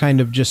share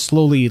kind of just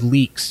slowly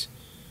leaks,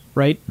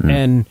 right?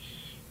 And,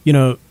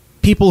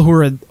 people who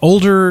are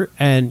older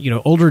and,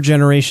 older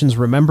generations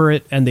remember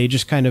it, and they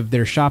just kind of,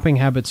 their shopping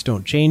habits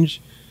don't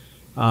change.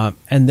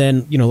 And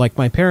then, like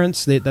my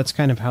parents, that's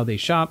kind of how they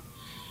shop.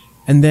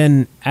 And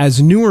then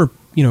as newer,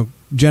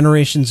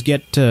 generations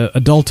get to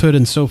adulthood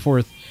and so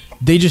forth,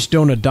 they just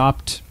don't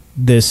adopt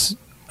this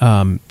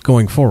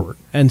going forward.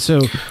 And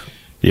so...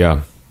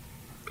 Yeah.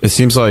 It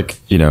seems like,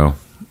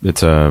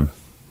 it's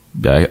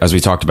as we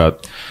talked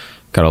about,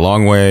 kind of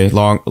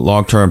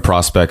long-term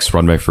prospects,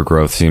 runway for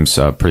growth seems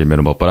pretty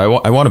minimal. But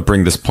I want to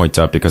bring this point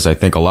up because I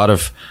think a lot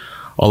of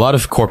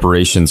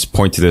corporations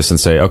point to this and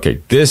say,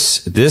 okay,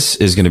 this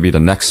is going to be the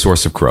next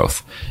source of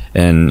growth.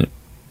 And,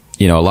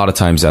 a lot of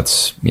times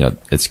that's,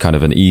 it's kind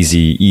of an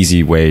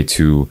easy way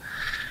to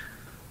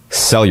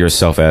sell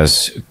yourself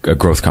as a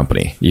growth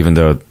company, even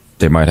though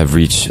they might have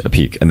reached a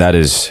peak. And that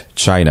is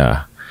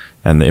China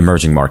and the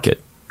emerging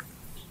market.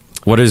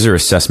 What is your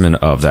assessment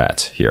of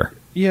that here?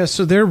 Yeah,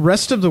 so their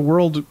rest of the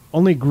world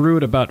only grew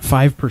at about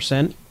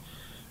 5%,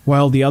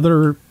 while the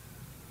other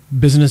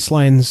business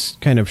lines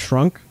kind of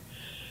shrunk.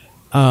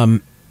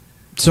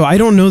 So I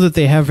don't know that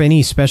they have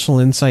any special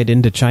insight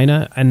into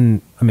China.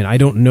 And I mean, I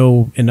don't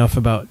know enough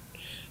about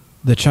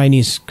the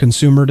Chinese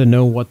consumer to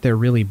know what they're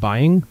really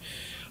buying.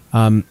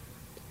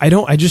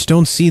 I just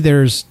don't see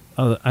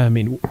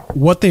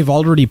what they've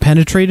already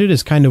penetrated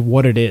is kind of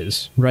what it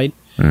is, right?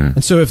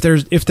 And so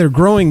if they're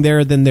growing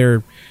there, then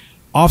they're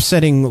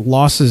offsetting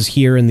losses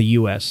here in the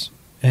U.S.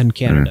 and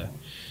Canada,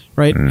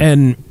 right?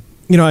 And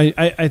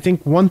I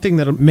think one thing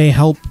that may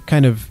help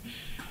kind of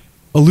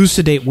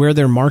elucidate where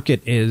their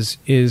market is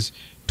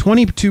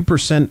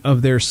 22%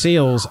 of their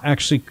sales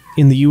actually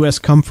in the U.S.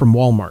 come from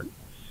Walmart,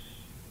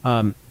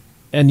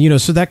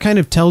 and so that kind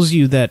of tells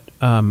you that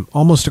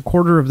almost a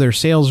quarter of their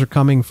sales are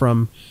coming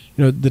from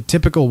the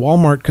typical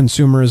Walmart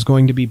consumer is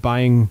going to be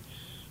buying.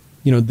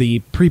 The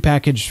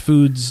prepackaged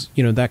foods,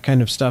 that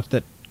kind of stuff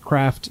that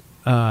Kraft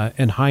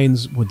and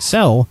Heinz would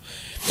sell,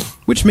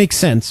 which makes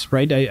sense,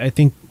 right? I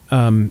think,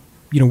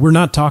 we're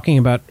not talking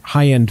about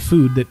high-end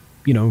food that,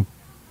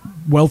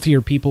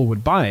 wealthier people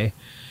would buy,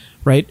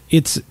 right?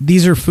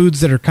 These are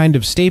foods that are kind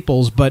of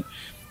staples, but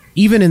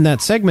even in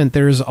that segment,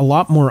 there's a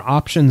lot more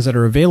options that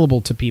are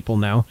available to people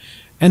now.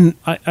 And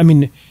I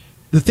mean,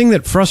 the thing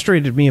that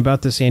frustrated me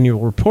about this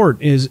annual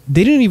report is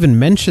they didn't even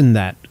mention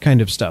that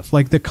kind of stuff.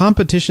 Like the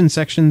competition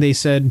section, they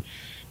said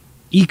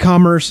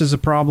e-commerce is a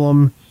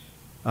problem,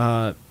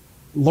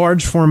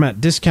 large format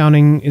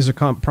discounting is a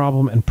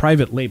problem, and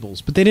private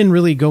labels. But they didn't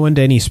really go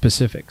into any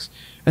specifics.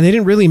 And they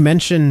didn't really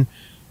mention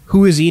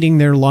who is eating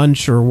their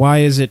lunch or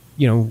why is it,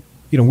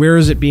 where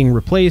is it being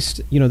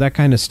replaced, that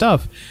kind of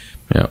stuff.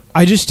 Yeah.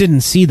 I just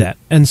didn't see that.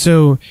 And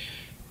so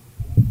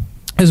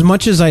as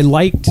much as I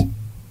liked...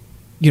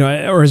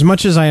 or as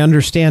much as I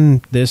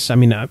understand this, I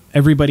mean,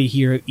 everybody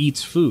here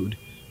eats food,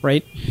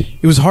 right?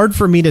 It was hard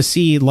for me to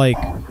see,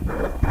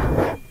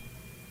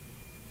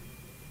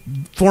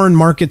 foreign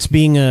markets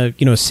being a,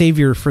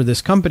 savior for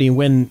this company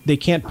when they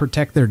can't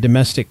protect their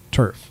domestic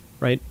turf,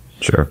 right?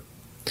 Sure.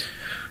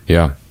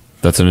 Yeah,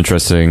 that's an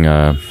interesting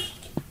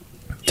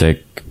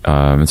take.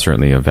 It's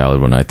certainly a valid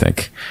one, I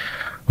think.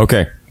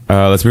 Okay.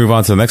 Let's move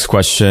on to the next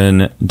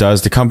question.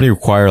 Does the company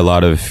require a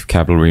lot of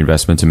capital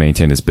reinvestment to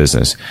maintain its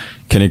business?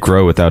 Can it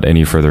grow without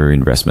any further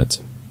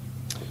reinvestment?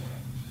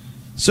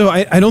 So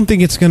I don't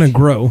think it's going to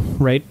grow,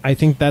 right? I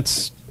think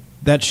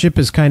that ship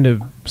has kind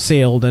of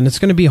sailed, and it's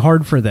going to be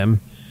hard for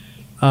them.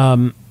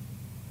 I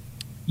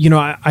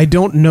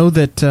don't know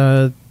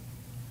that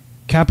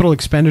capital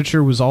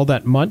expenditure was all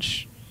that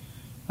much.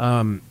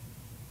 I'm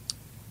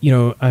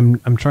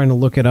trying to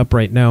look it up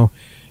right now.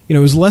 It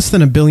was less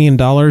than $1 billion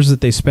that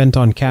they spent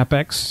on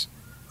CapEx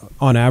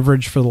on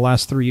average for the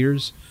last 3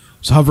 years.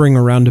 It's hovering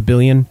around $1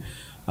 billion.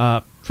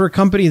 For a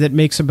company that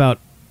makes about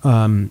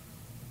had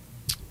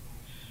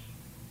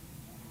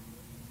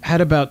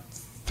about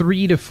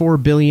 $3 to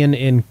 $4 billion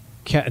in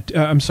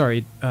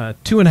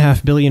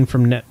 $2.5 billion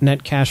from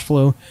net cash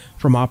flow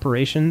from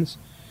operations.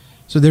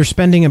 So they're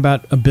spending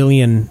about $1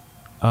 billion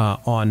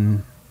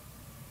on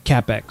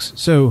CapEx.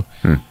 So,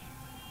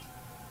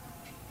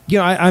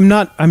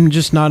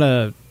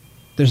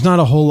 there's not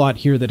a whole lot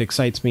here that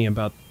excites me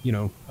about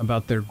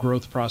their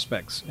growth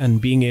prospects and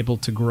being able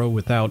to grow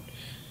without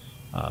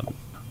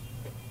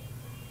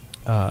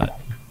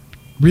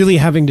really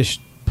having to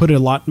put a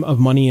lot of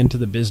money into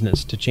the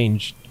business to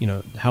change,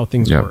 how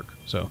things work.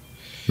 So,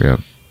 yeah.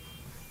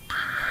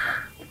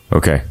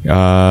 Okay.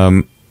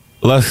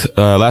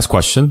 Last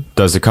question.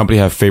 Does the company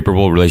have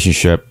favorable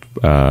relationship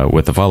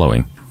with the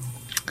following?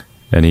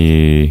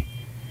 I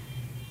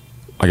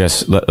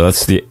guess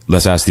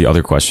let's ask the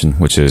other question,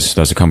 which is,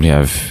 does the company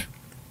have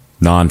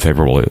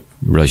non-favorable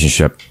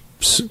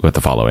relationships with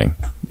the following?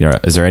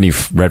 Is there any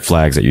red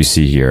flags that you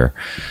see here,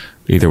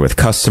 either with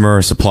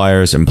customers,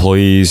 suppliers,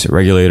 employees,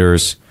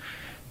 regulators,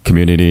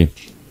 community?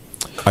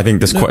 I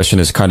think this question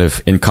is kind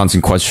of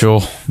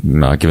inconsequential,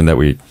 given that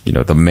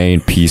the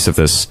main piece of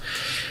this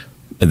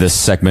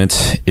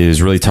segment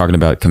is really talking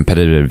about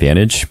competitive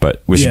advantage,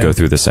 but we should go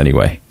through this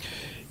anyway.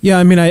 Yeah,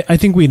 I mean, I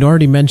think we'd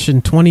already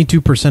mentioned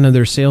 22% of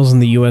their sales in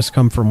the U.S.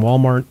 come from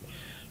Walmart.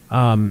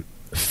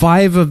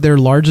 5 of their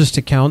largest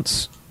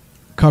accounts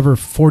cover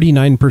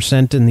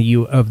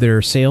 49% of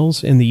their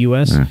sales in the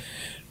U.S.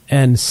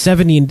 And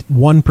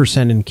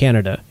 71% in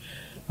Canada.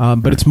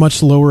 But it's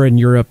much lower in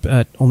Europe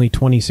at only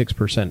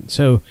 26%.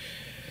 So,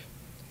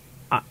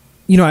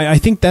 I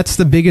think that's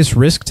the biggest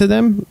risk to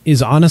them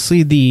is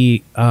honestly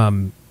the...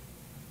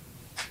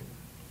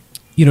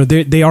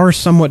 they are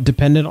somewhat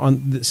dependent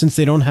on, since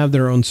they don't have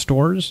their own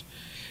stores,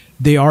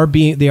 they are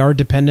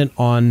dependent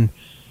on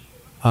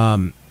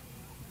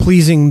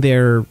pleasing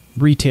their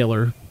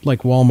retailer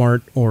like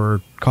Walmart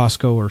or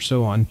Costco or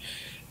so on.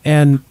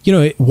 And,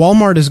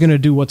 Walmart is going to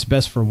do what's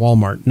best for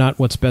Walmart, not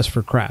what's best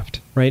for Kraft,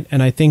 right?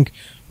 And I think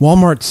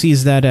Walmart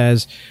sees that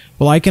as,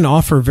 well, I can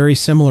offer very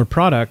similar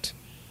product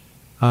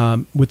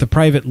with the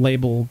private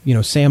label,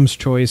 Sam's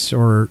Choice,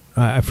 or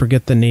I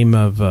forget the name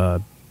of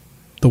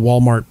the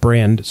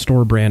Walmart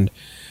store brand,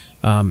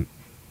 that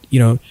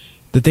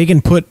they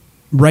can put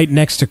right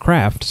next to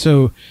Kraft.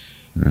 So,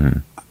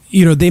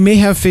 they may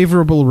have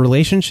favorable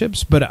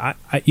relationships, but I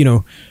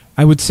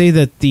would say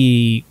that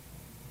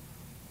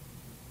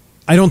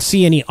I don't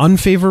see any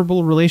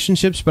unfavorable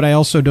relationships, but I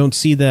also don't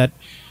see that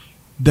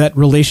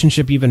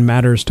relationship even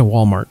matters to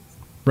Walmart,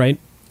 right?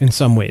 In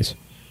some ways.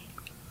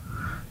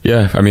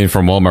 Yeah, I mean,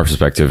 from Walmart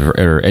perspective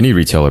or any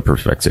retailer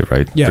perspective,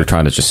 right? Yeah. They're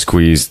trying to just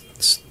squeeze.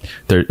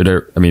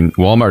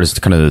 Walmart is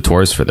kind of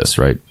notorious for this,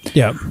 right?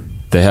 Yeah.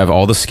 They have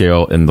all the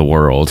scale in the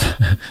world.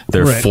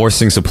 They're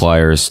forcing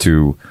suppliers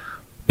to,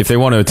 if you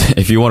want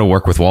to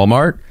work with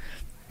Walmart,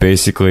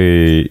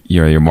 basically,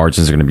 your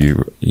margins are going to be,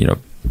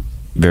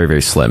 very,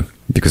 very slim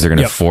because they're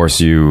going to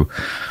force you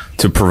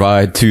to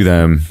provide to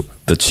them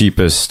the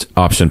cheapest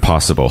option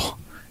possible.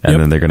 And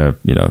then they're going to,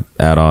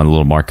 add on a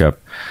little markup.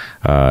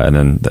 And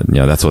then,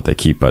 that's what they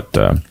keep. But,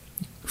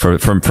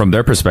 from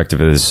their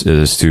perspective, it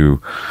is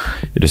to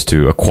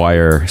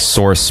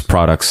source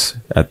products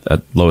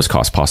at lowest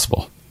cost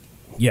possible.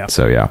 Yeah.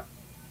 So, yeah.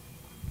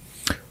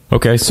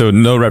 Okay. So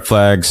no red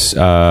flags,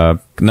 some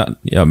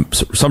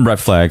red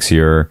flags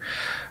here,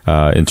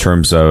 in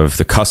terms of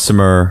the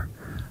customer,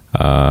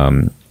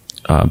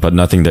 but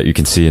nothing that you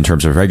can see in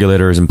terms of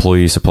regulators,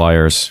 employees,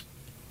 suppliers.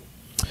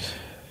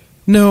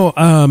 No,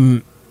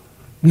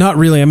 not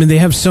really. I mean, they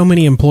have so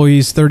many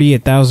employees,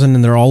 38,000,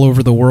 and they're all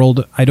over the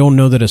world. I don't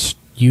know that a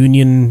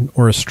union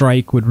or a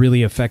strike would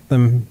really affect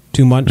them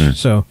too much.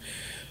 So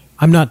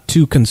I'm not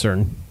too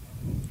concerned.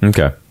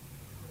 Okay.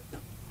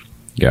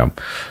 Yeah.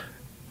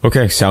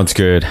 Okay. Sounds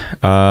good.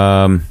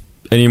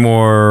 Any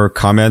more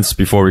comments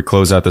before we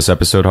close out this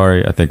episode,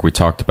 Hari? I think we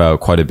talked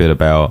about quite a bit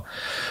about,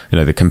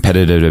 the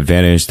competitive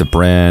advantage, the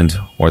brand,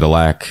 or the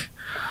lack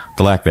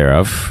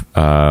thereof.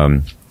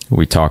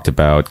 We talked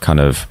about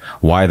kind of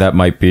why that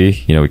might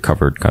be. We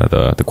covered kind of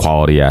the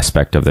quality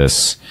aspect of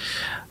this,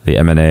 the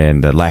M&A,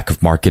 and the lack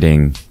of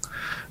marketing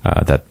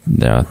that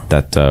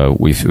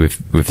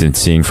we've been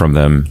seeing from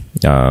them.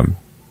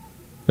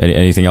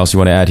 Anything else you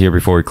want to add here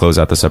before we close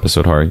out this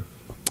episode, Hari?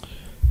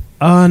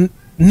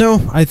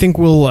 No, I think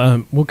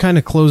we'll kind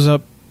of close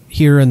up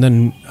here and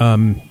then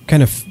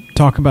kind of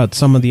talk about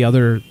some of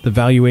the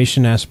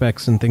valuation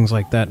aspects and things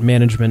like that,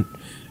 management,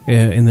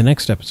 in the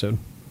next episode.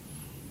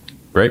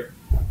 Great.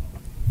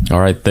 All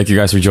right. Thank you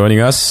guys for joining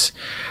us.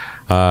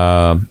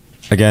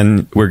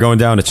 Again, we're going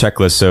down a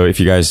checklist. So if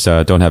you guys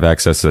don't have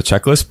access to the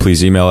checklist,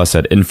 please email us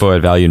at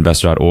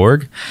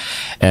info@valueinvestor.org.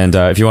 And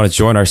if you want to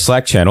join our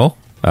Slack channel,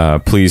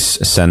 please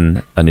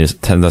send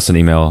us an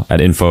email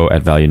at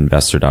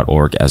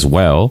info@valueinvestor.org as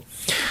well.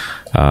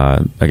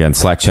 Again,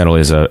 Slack channel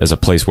is a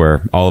place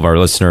where all of our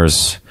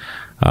listeners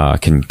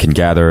can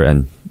gather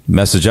and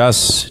message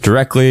us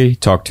directly,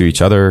 talk to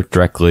each other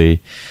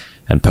directly,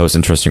 and post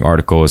interesting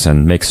articles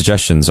and make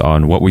suggestions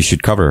on what we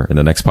should cover in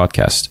the next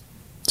podcast.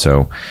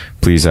 So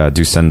please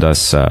do send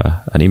us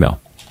an email.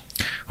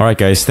 All right,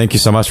 guys. Thank you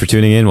so much for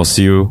tuning in. We'll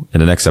see you in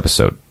the next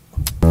episode.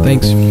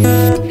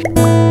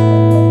 Thanks.